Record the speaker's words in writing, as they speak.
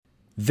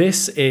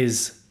This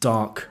is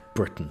Dark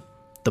Britain,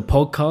 the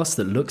podcast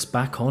that looks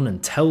back on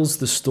and tells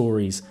the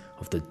stories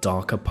of the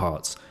darker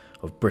parts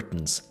of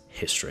Britain's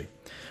history.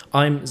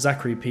 I'm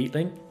Zachary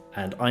Peatling,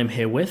 and I'm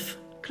here with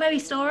Chloe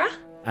Storer.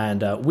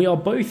 And we are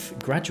both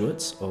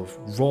graduates of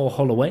Royal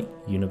Holloway,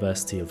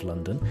 University of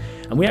London,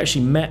 and we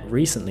actually met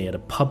recently at a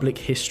public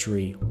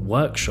history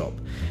workshop,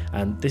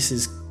 and this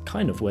is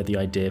kind of where the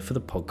idea for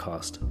the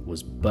podcast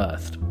was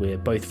birthed. We're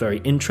both very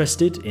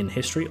interested in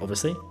history,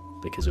 obviously,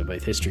 because we're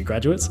both history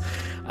graduates,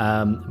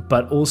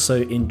 but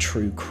also in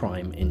true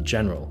crime in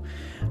general.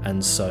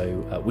 And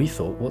so we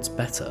thought, what's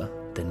better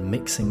than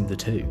mixing the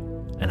two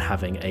and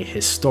having a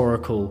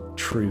historical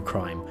true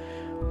crime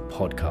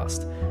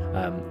podcast?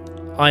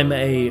 I'm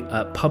a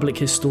public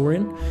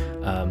historian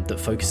that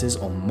focuses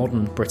on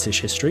modern British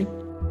history.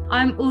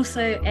 I'm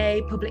also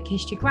a public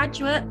history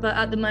graduate, but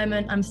at the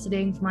moment I'm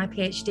studying for my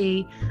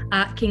PhD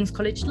at King's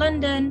College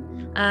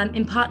London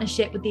in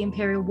partnership with the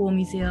Imperial War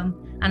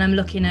Museum, and I'm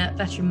looking at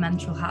veteran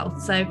mental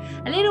health. So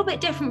a little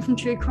bit different from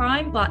true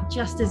crime, but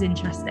just as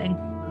interesting.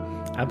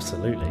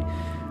 Absolutely.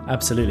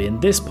 Absolutely. In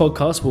this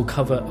podcast, we'll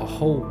cover a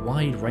whole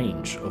wide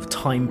range of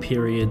time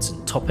periods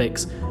and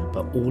topics,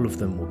 but all of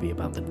them will be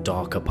about the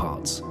darker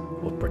parts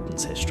of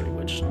Britain's history,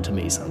 which to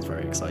me sounds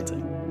very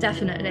exciting.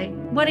 Definitely.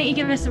 Why don't you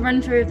give us a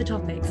run through of the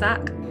topics,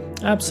 Zach?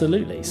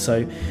 Absolutely.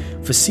 So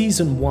for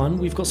season 1,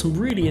 we've got some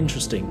really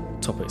interesting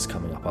topics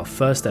coming up. Our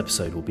first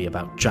episode will be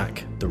about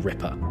Jack the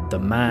Ripper, the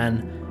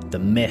man, the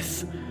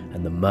myth,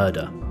 and the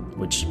murder,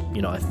 which,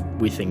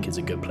 we think is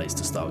a good place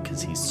to start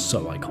because he's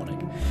so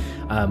iconic.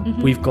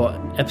 We've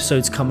got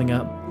episodes coming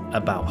up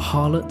about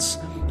harlots,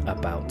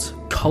 about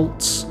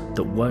cults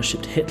that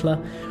worshipped Hitler.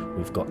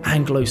 We've got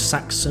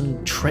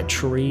Anglo-Saxon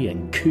treachery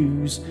and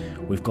coups.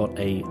 We've got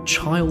a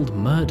child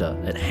murder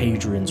at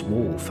Hadrian's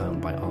Wall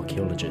found by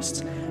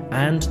archaeologists,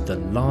 and the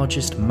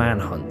largest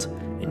manhunt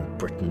in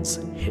Britain's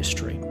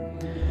history.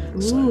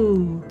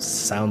 So,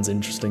 sounds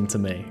interesting to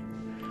me.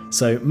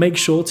 So make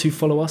sure to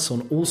follow us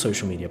on all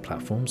social media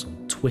platforms, on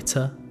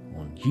Twitter,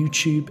 on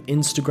YouTube,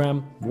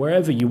 Instagram,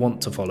 wherever you want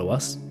to follow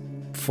us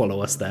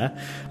there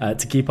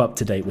to keep up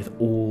to date with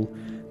all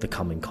the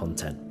coming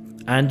content.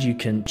 And you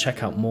can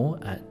check out more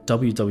at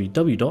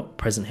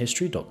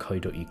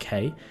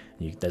www.presenthistory.co.uk.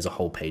 There's a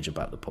whole page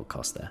about the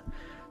podcast there.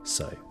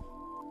 So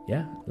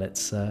yeah,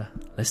 let's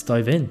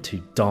dive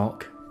into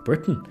Dark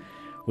Britain,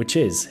 which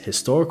is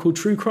historical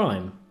true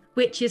crime,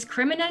 which is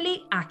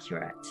criminally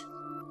accurate.